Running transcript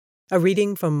A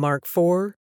reading from Mark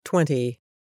 4:20.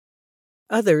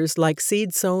 Others, like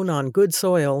seed sown on good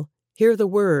soil, hear the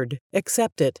word,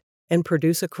 accept it, and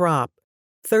produce a crop,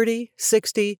 30,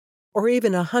 60, or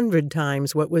even 100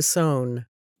 times what was sown.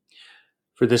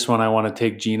 For this one, I want to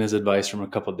take Gina's advice from a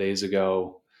couple of days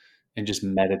ago and just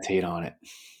meditate on it.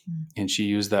 And she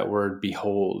used that word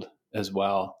behold as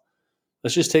well.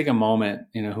 Let's just take a moment,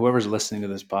 whoever's listening to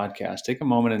this podcast, take a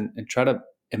moment and try to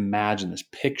imagine this,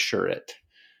 picture it.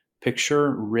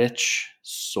 Picture rich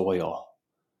soil.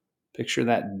 Picture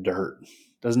that dirt.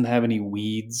 Doesn't have any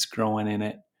weeds growing in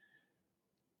it.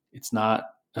 It's not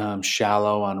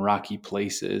shallow on rocky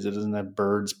places. It doesn't have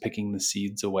birds picking the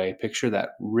seeds away. Picture that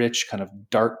rich kind of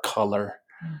dark color,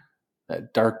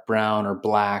 that dark brown or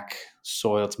black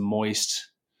soil. It's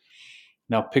moist.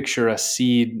 Now picture a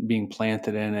seed being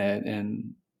planted in it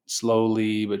and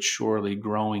slowly but surely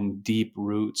growing deep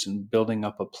roots and building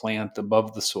up a plant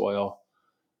above the soil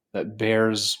that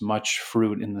bears much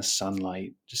fruit in the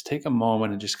sunlight. Just take a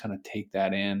moment and just kind of take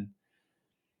that in.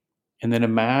 And then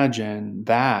imagine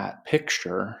that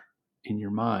picture in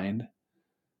your mind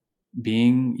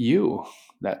being you,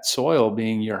 that soil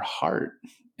being your heart,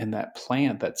 and that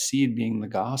plant, that seed being the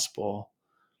gospel,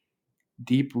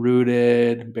 deep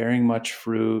rooted, bearing much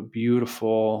fruit,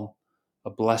 beautiful, a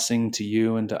blessing to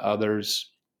you and to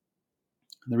others.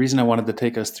 The reason I wanted to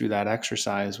take us through that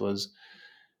exercise was,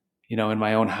 in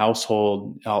my own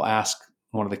household, I'll ask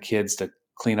one of the kids to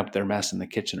clean up their mess in the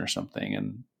kitchen or something,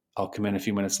 and I'll come in a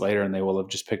few minutes later and they will have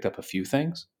just picked up a few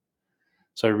things.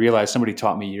 So I realized somebody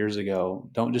taught me years ago,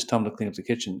 don't just tell them to clean up the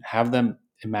kitchen, have them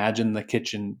imagine the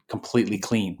kitchen completely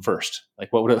clean first.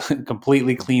 Like, what would a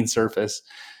completely clean surface,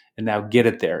 and now get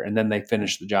it there, and then they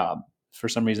finish the job. For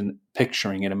some reason,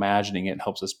 picturing it, imagining it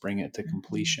helps us bring it to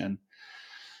completion.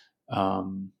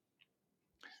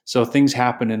 So things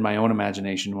happen in my own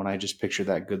imagination when I just picture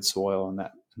that good soil and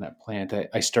that plant.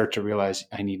 I start to realize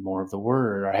I need more of the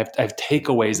word. I have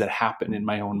takeaways that happen in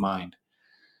my own mind.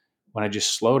 When I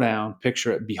just slow down,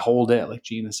 picture it, behold it, like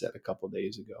Gina said a couple of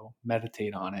days ago,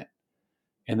 meditate on it,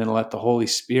 and then let the Holy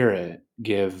Spirit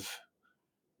give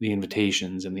the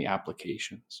invitations and the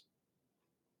applications.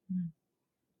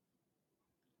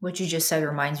 What you just said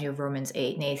reminds me of Romans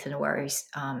 8, Nathan, where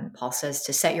Paul says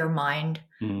to set your mind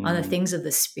on the things of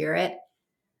the Spirit.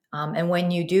 And when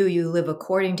you do, you live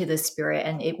according to the Spirit,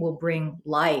 and it will bring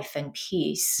life and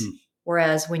peace.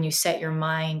 Whereas when you set your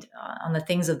mind on the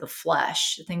things of the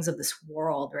flesh, the things of this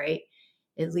world, right,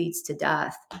 it leads to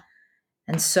death.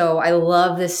 And so I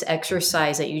love this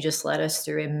exercise that you just led us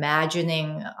through,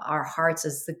 imagining our hearts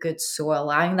as the good soil,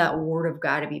 allowing that word of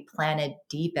God to be planted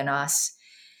deep in us.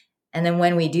 And then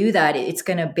when we do that, it's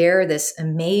going to bear this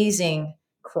amazing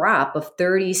crop of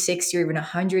 30, 60, or even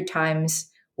 100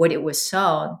 times what it was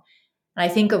sown. And I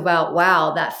think about,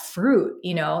 wow, that fruit,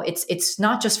 it's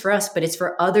not just for us, but it's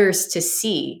for others to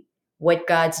see what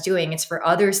God's doing. It's for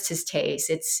others to taste.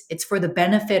 It's for the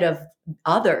benefit of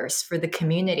others, for the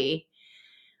community,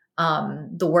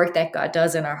 the work that God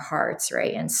does in our hearts,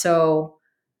 right? And so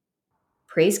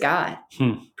praise God.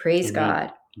 Praise Amen.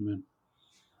 God. Amen.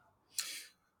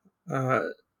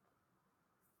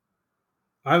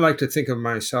 I like to think of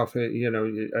myself,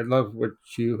 I love what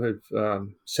you have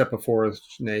set before us,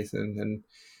 Nathan, and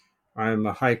I'm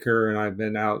a hiker and I've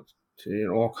been out to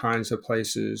all kinds of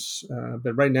places.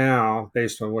 But right now,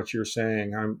 based on what you're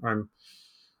saying, I'm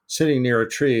sitting near a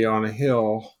tree on a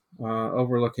hill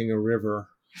overlooking a river,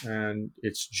 and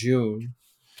it's June.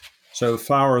 So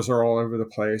flowers are all over the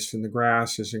place, and the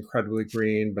grass is incredibly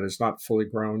green, but it's not fully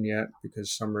grown yet because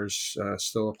summer's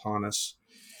still upon us.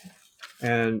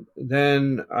 And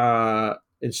then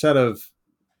instead of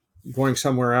going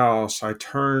somewhere else, I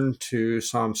turn to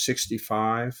Psalm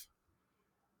 65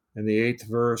 and the 8th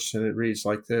verse, and it reads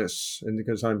like this. And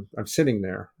because I'm sitting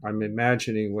there, I'm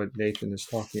imagining what Nathan is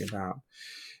talking about.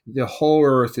 The whole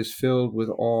earth is filled with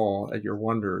awe at your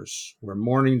wonders. Where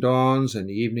morning dawns and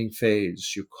evening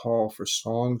fades, you call for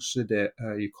songs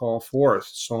you call forth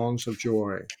songs of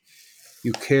joy.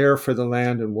 You care for the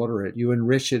land and water it. You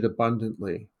enrich it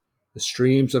abundantly. The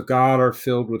streams of God are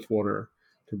filled with water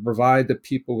to provide the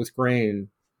people with grain,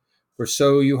 for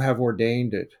so you have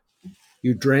ordained it.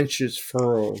 You drench its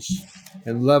furrows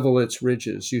and level its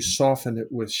ridges. You soften it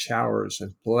with showers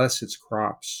and bless its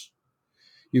crops.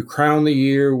 You crown the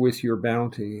year with your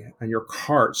bounty, and your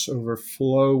carts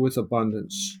overflow with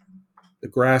abundance. The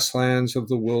grasslands of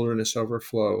the wilderness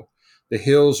overflow. The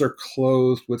hills are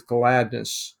clothed with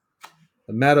gladness.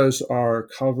 The meadows are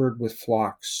covered with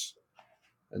flocks,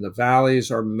 and the valleys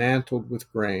are mantled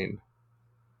with grain.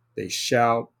 They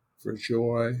shout for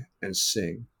joy and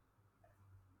sing.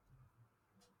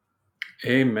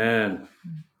 Amen.